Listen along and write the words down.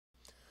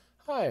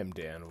Hi, I'm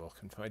Dan.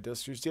 Welcome to my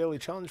Duskers Daily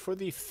Challenge for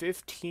the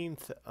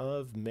 15th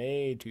of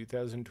May,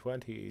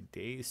 2020,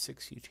 day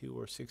 62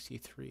 or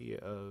 63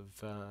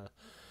 of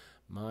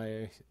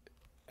my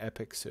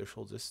epic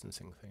social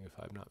distancing thing, if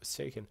I'm not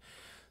mistaken.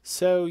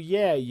 So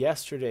yeah,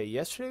 yesterday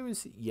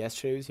was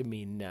a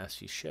mean,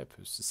 nasty ship. It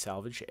was the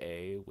Salvage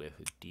A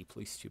with a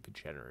deeply stupid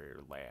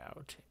generator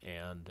layout,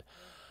 and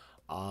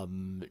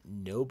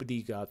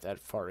nobody got that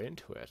far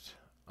into it.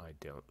 I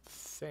don't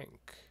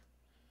think.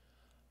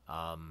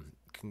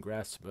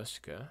 Congrats to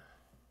Mustika,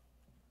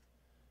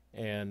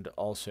 and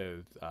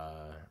also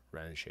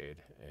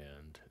Renegade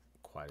and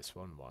Quietus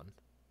 1-1,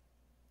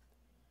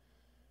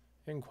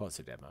 and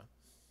Quasadema.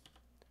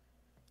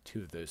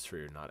 Two of those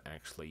three are not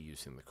actually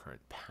using the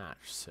current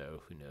patch,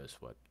 so who knows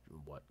what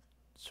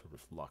sort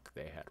of luck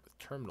they had with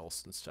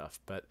terminals and stuff.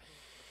 But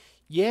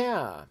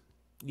yeah,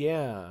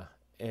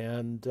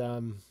 and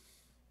I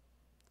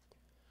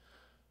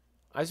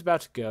was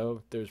about to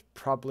go. There's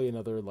probably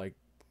another like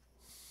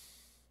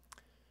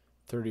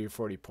 30 or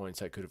 40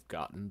 points I could have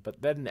gotten,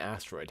 but then an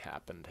asteroid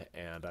happened,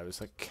 and I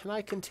was like, "Can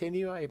I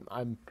continue? I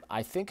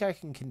think I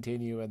can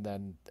continue." And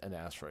then an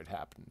asteroid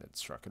happened that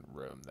struck in a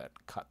room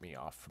that cut me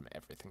off from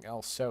everything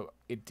else, so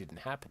it didn't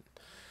happen.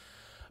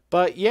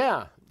 But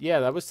yeah,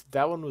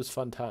 that one was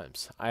fun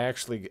times. I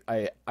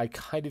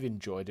kind of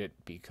enjoyed it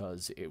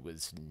because it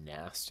was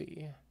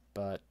nasty,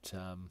 but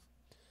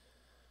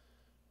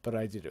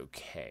I did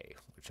okay,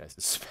 which I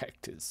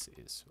suspect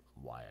is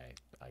why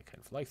I kind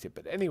of liked it.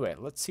 But anyway,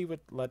 let us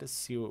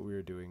see what we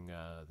were doing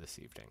this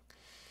evening.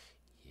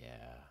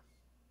 Yeah.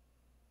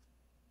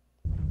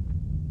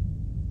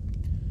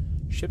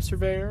 Ship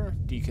surveyor,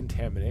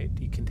 decontaminate.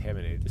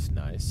 Decontaminate is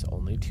nice.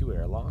 Only 2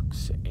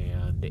 airlocks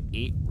and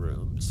 8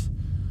 rooms.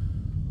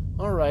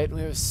 Alright,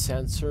 we have a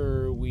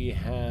sensor. We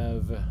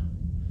have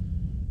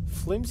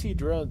flimsy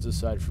drones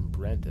aside from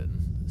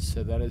Brendan.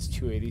 So that is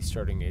 280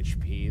 starting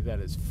HP. That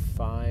is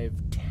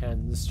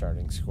 510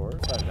 starting score,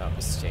 if I'm not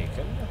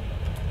mistaken.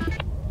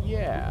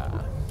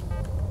 Yeah.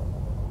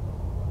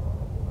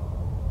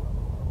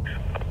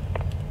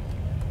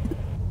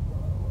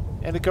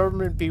 And a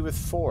government B with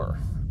 4.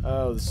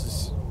 Oh, this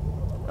is...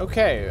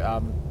 Okay,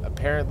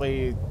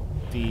 apparently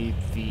the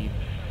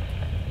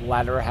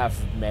latter half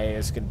of May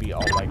is going to be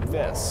all like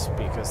this,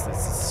 because this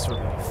is sort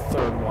of the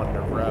third one in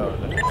a row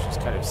that it's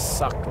just kind of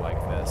sucked like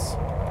this.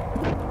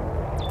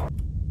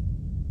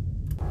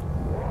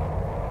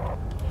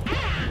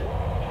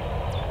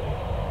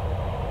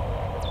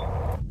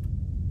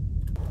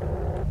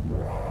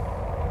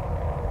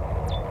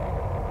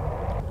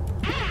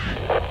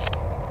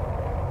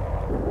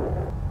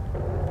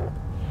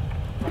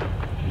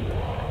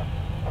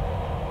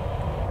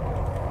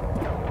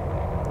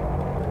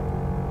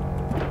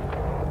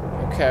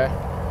 Okay.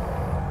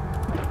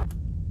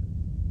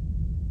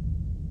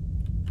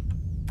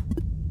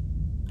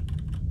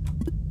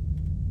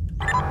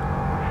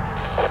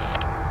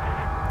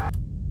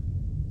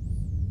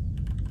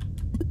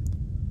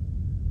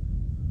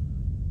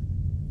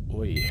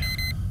 Oy.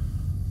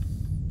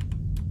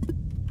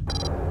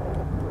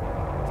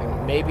 I think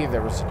maybe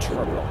there was a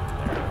terminal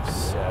there,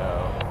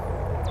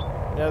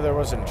 so... No, there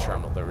wasn't a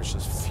terminal, there was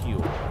just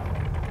fuel.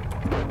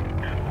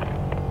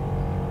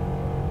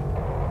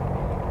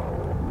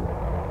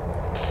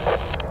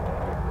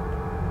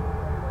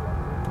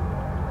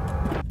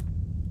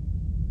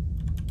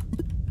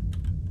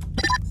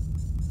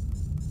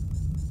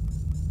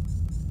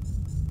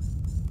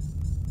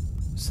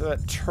 So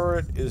that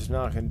turret is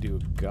not going to do a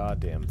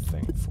goddamn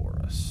thing for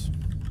us.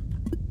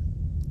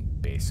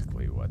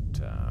 Basically, what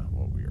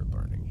we are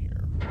learning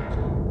here.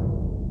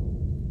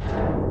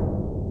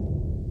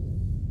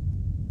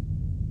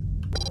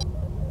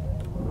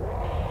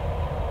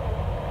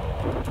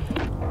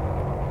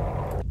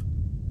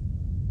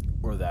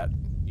 Or that,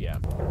 yeah.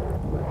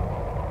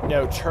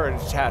 No,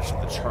 turret attached to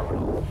the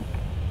terminal.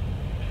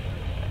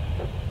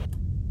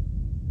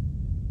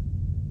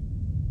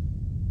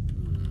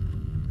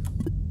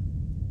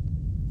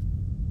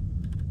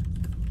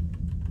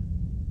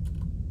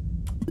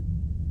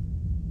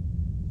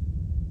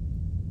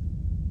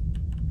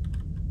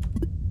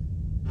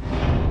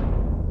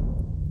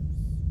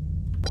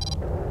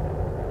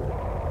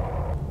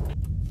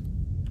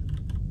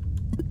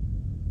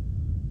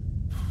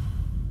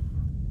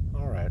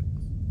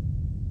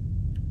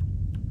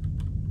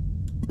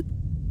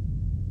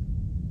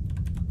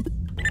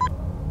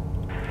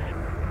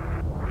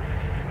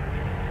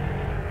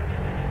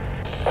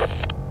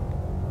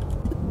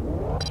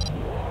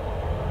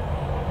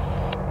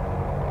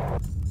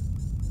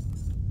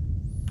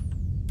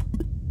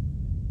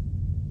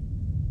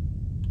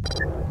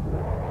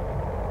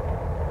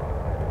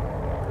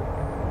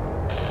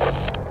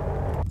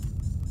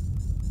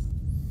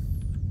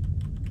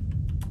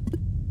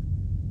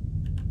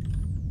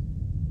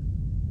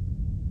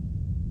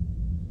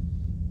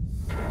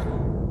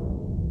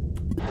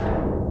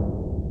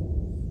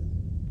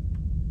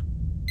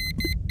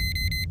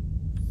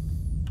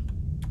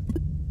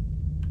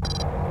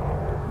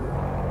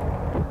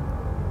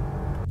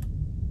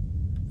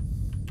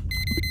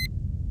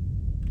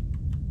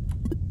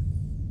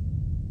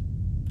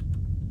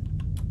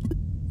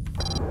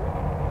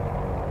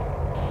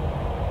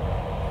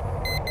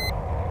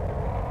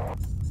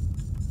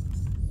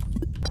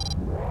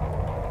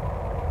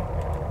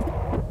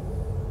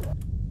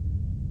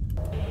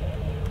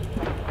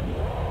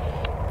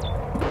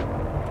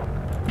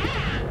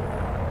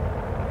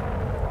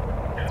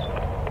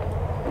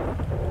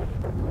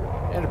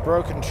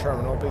 broken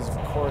terminal, because of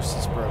course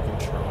it's broken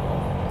terminal.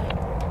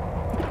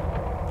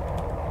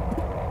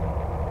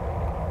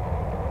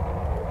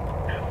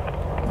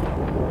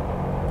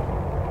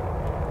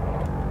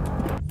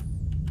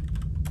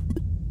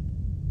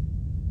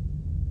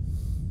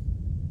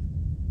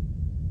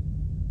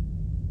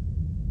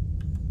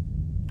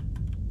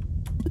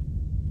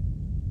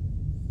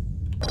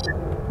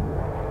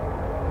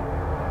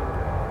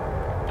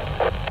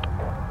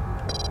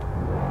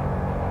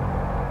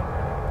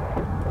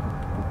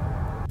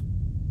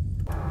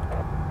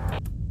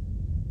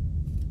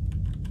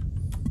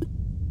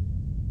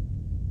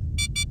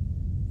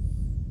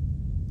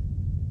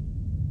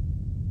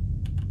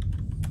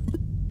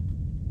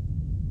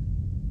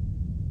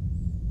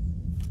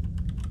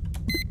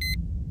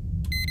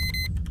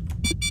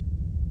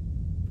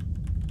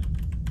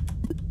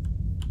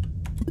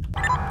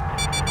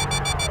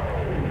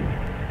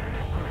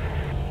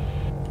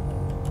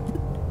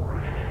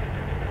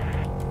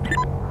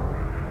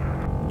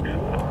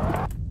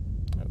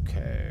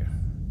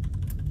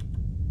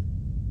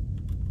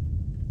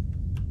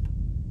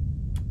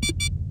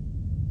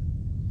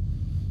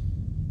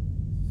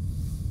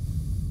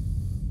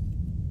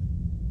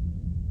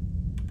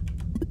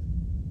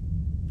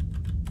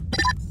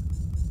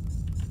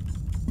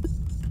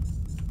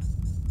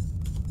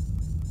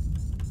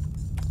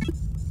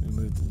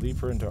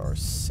 Leaper into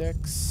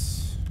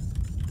R6.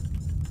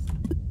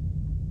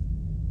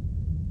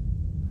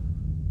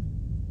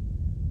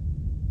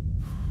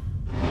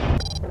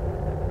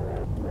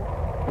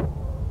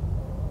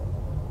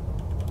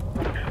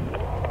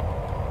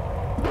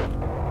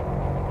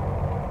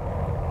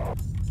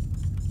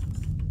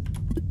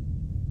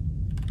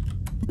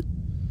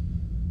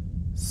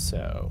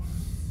 So.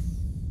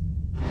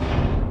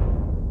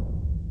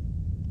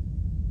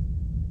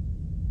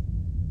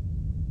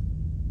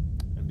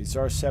 Because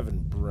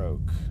R7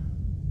 broke,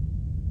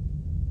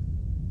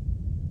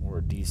 or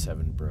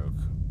D7 broke,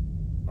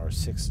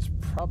 R6 is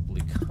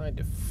probably kind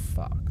of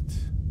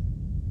fucked.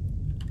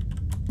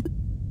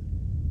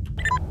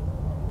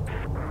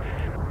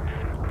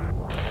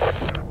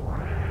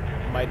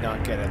 Might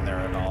not get in there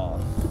at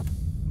all,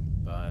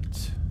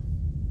 but...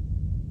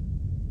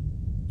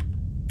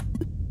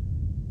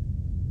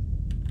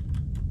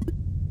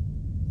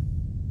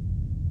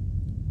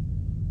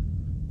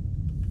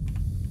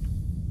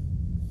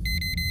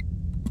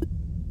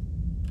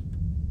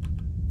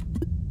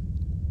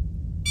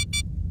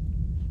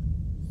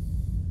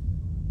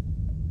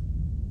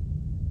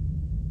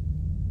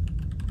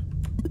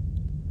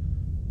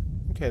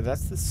 Okay,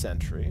 that's the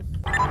sentry.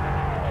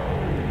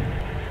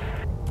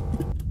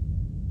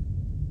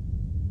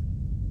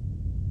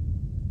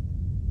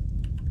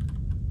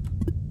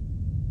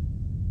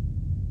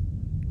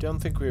 Don't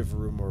think we have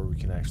room where we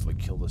can actually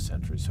kill the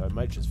sentry, so I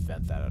might just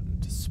vent that out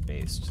into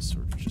space to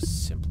sort of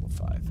just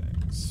simplify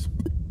things.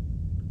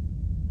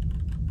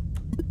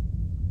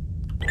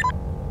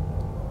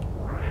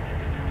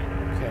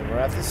 Okay, we're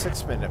at the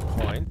 6-minute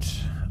point.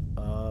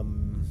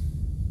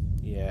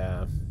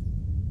 Yeah.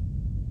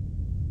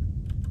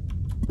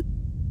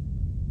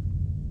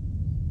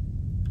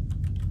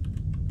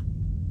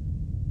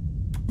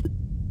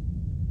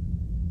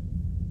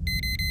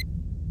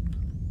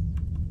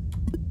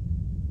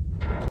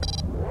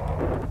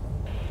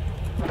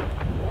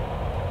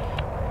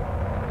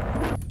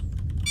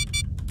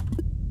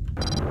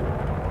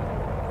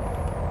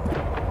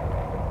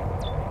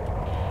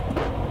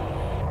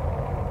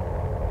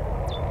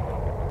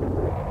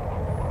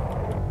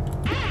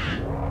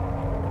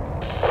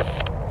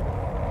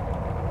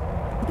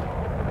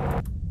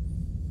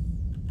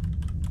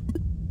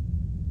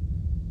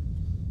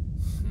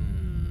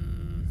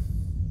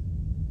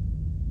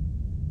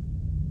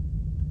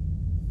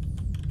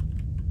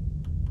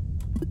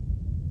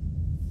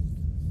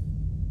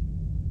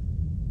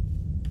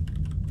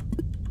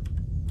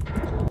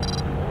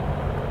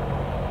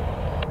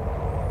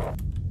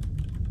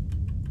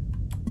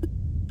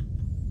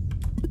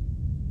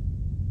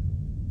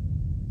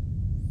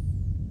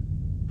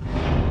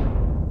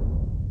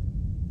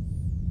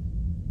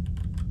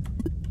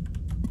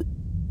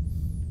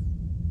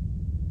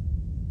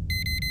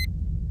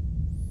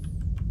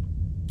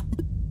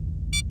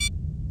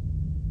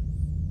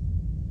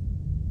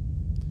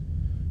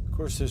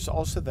 Of course, there's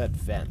also that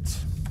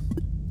vent.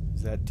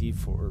 Is that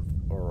D4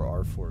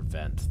 or R4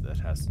 vent that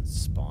hasn't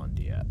spawned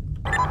yet?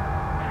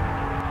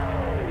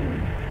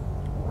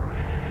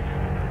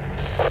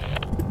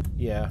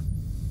 Yeah.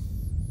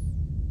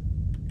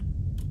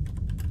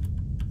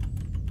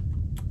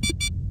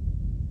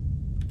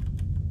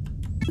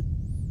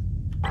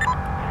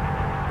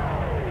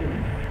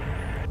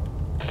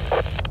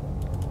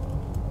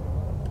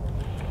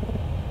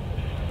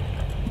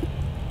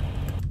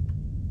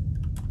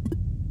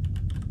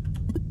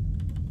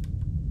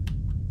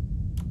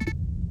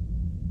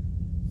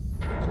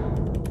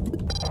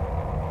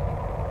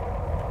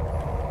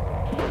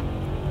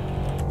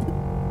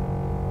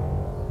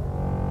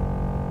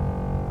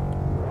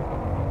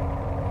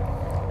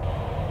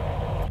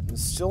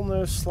 Still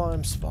no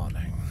slime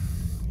spawning.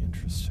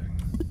 Interesting.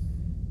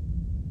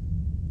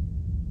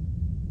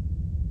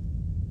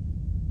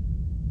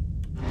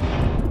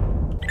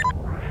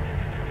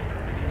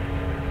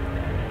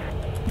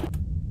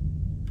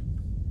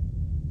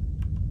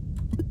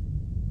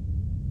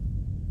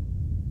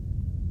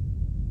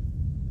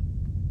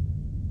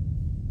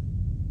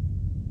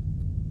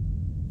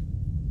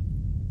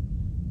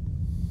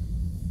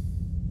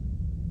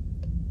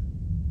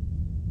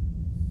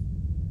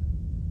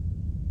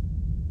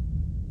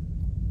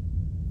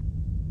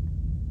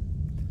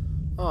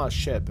 Oh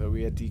shit, but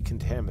we had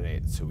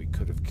decontaminate, so we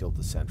could have killed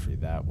the sentry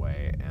that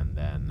way and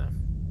then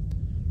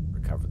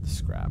recovered the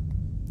scrap.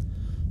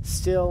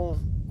 Still,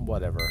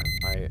 whatever.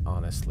 I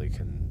honestly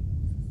can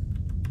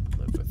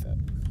live with it.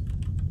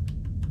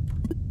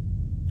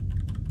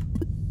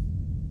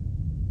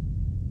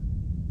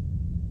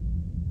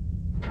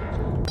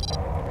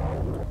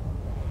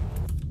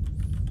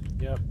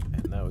 Yep,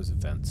 and that was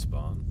event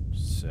spawn,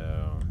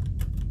 so...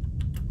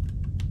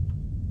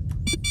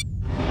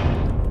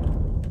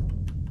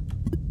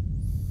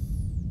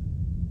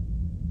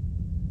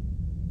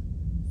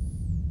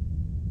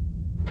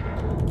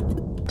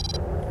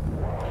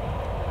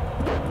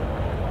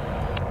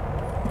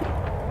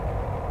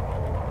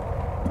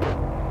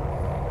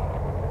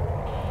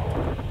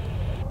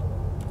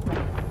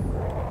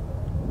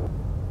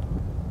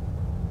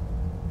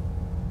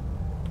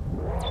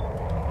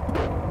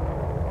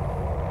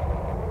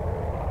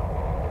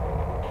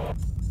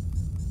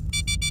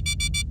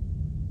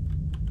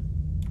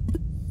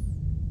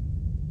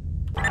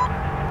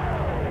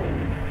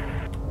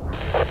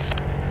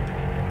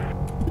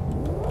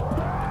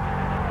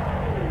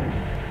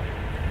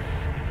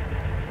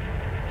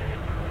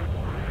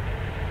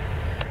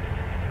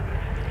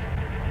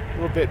 A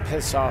little bit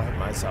pissed off at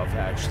myself,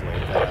 actually,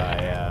 that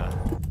I,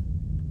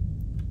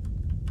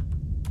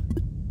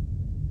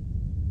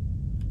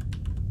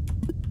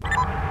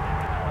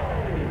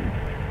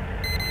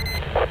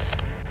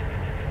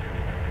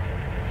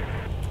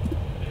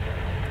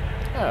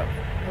 Oh,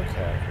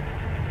 okay.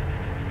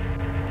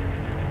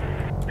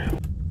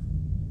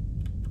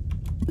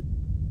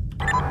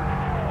 A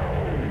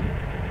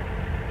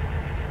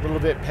little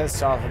bit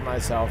pissed off at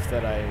myself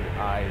that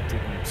I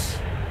didn't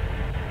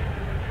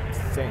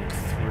think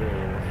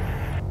through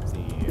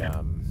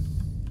the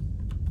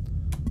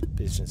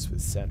business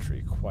with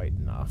Sentry quite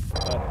enough,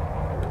 but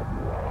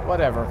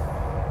whatever.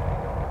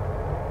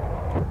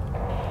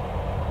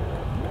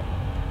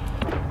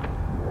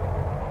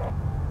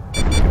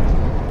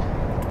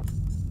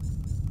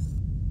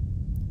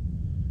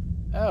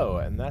 Oh,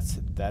 and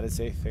that is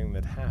a thing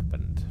that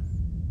happened.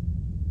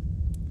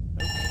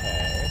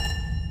 Okay.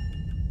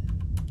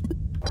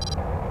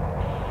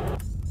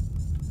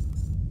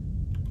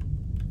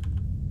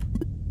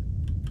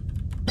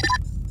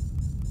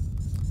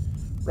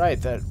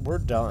 Right, that we're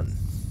done.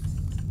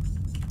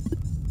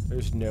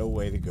 There's no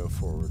way to go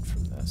forward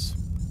from this.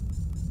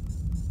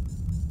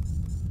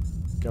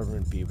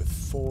 Government B with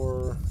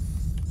 4.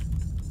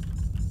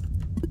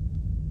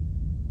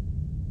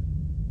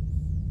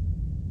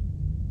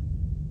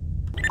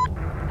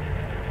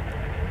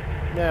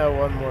 No,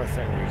 one more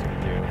thing we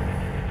can do.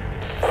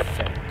 I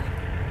think.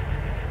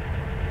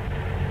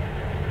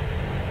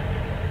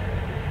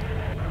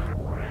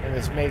 And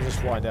this may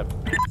just wind up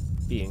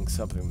being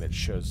something that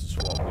shows us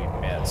what we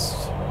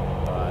missed.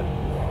 But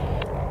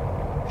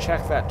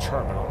check that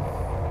terminal.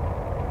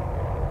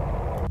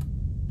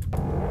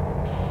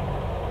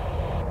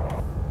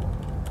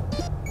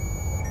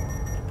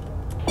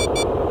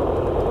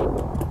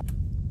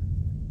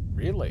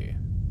 Really?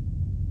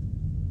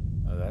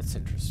 Oh, that's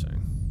interesting.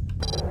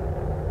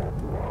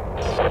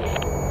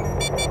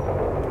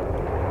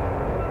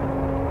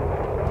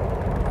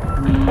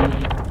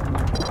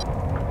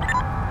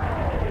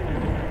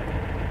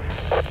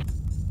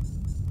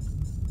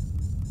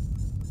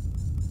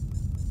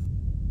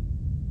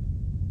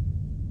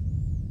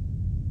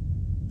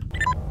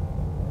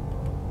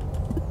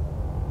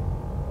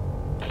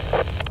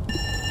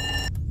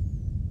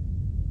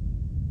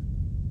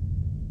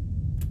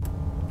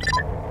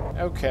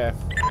 Okay.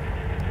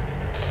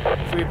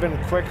 If we'd been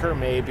quicker,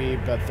 maybe,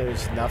 but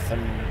there's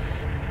nothing...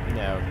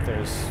 No,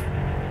 there's...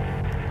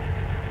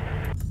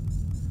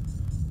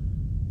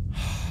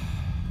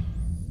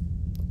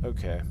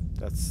 Okay,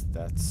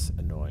 that's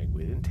annoying.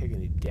 We didn't take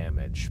any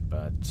damage,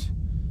 but...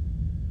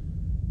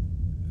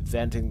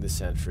 Venting the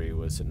sentry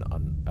was an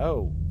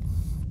Oh!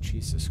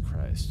 Jesus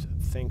Christ.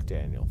 Think,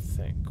 Daniel,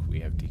 think.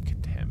 We have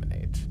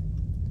decontaminate.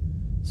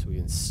 So we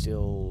can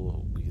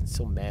still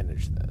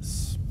manage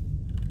this.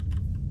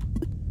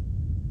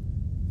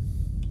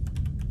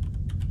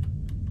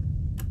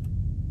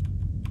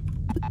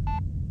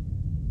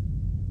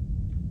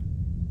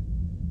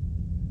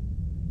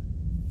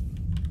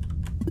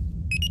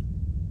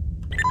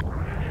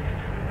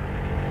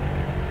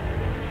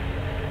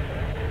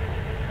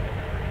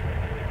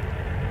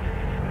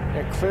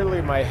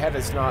 Clearly my head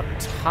is not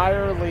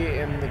entirely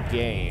in the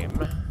game.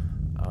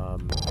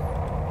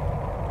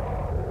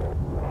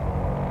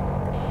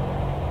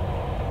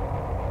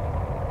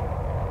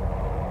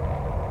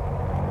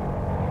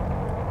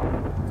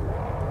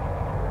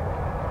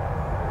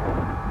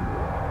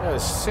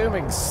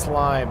 Assuming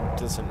slime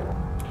doesn't,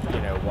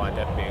 wind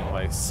up being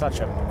like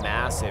such a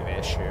massive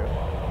issue.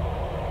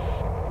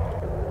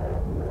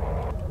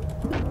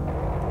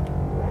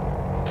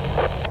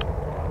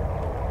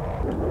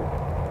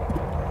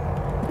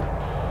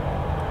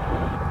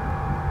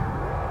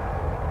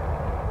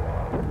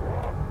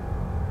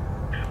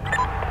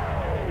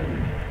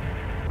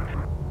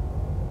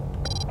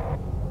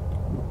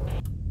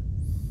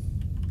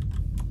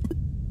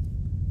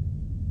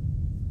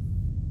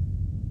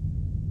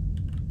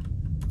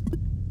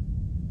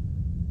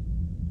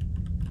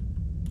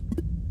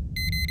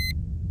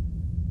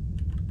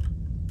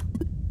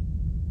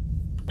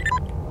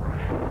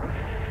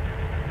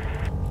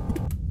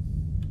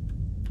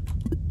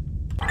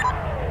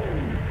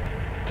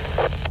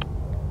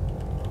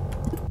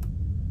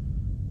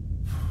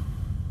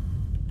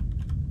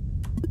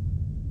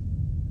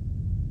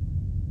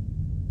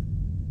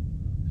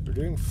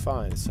 We're doing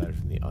fine aside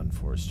from the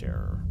unforced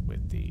error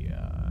with the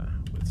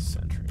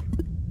sentry.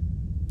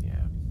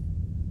 Yeah.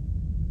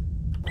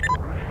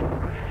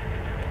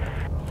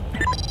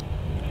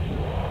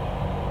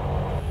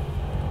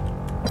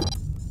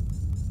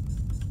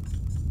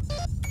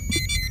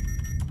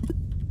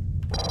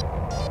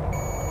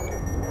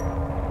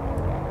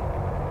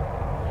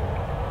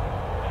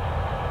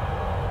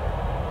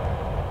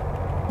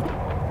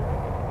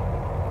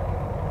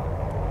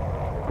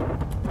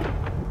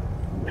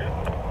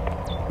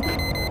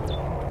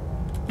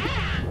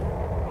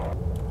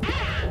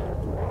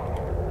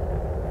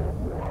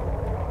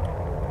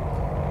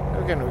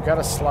 Again, we got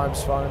a slime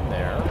spawn in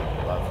there.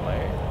 Lovely.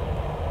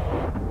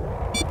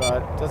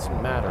 But it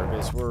doesn't matter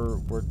because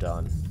we're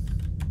done.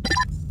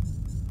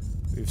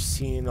 We've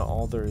seen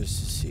all there is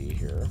to see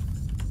here.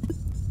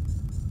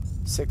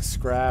 6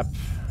 scrap,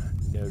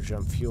 no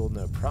jump fuel,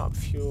 no prop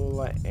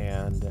fuel,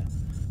 and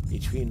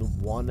between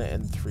 1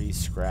 and 3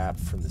 scrap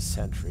from the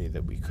sentry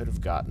that we could have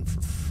gotten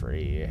for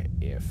free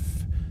if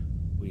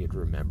we had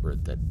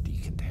remembered that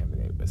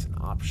decontaminate was an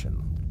option a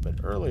little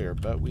bit earlier,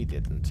 but we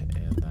didn't,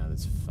 and that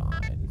is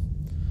fine.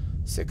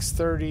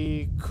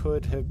 630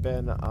 could have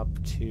been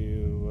up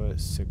to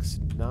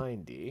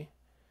 690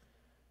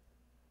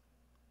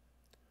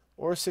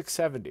 or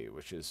 670,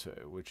 which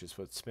is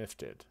what Smith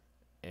did.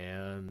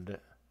 And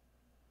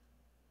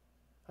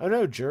oh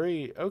no,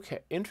 jury. Okay,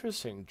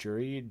 interesting.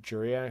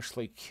 Jury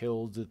actually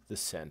killed the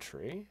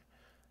sentry,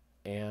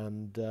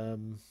 and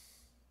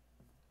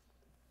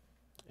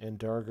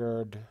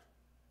Dargard.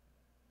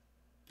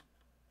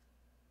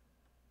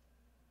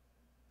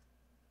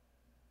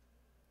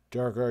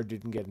 Dargard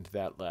didn't get into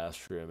that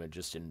last room and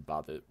just didn't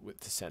bother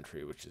with the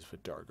sentry, which is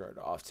what Dargard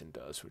often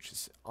does, which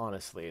is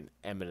honestly an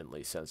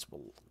eminently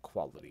sensible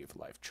quality of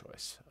life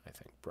choice, I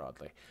think,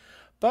 broadly.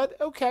 But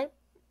okay,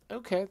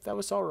 that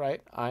was all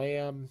right.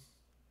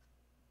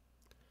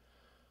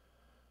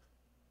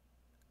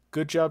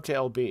 Good job to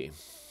LB.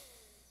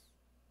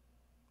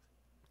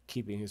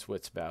 Keeping his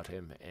wits about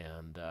him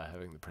and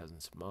having the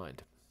presence of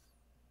mind.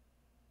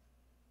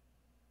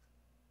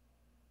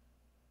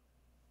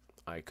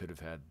 I could have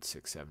had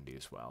 670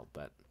 as well,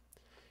 but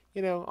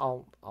you know,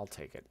 I'll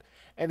take it.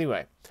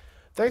 Anyway,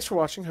 thanks for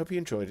watching. Hope you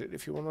enjoyed it.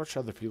 If you want to watch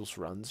other people's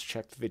runs,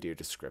 check the video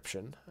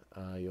description.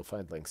 You'll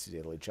find links to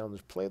Daily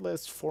Challenge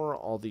playlist for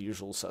all the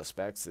usual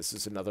suspects. This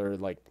is another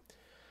like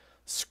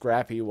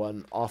scrappy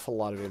one. Awful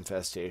lot of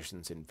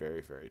infestations in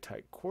very, very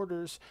tight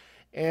quarters.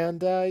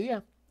 And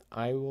yeah,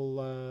 I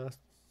will.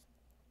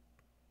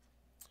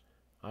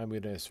 I'm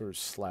gonna sort of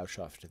slouch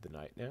off to the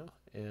night now,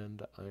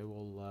 and I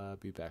will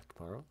be back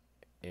tomorrow.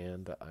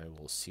 And I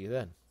will see you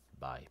then.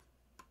 Bye.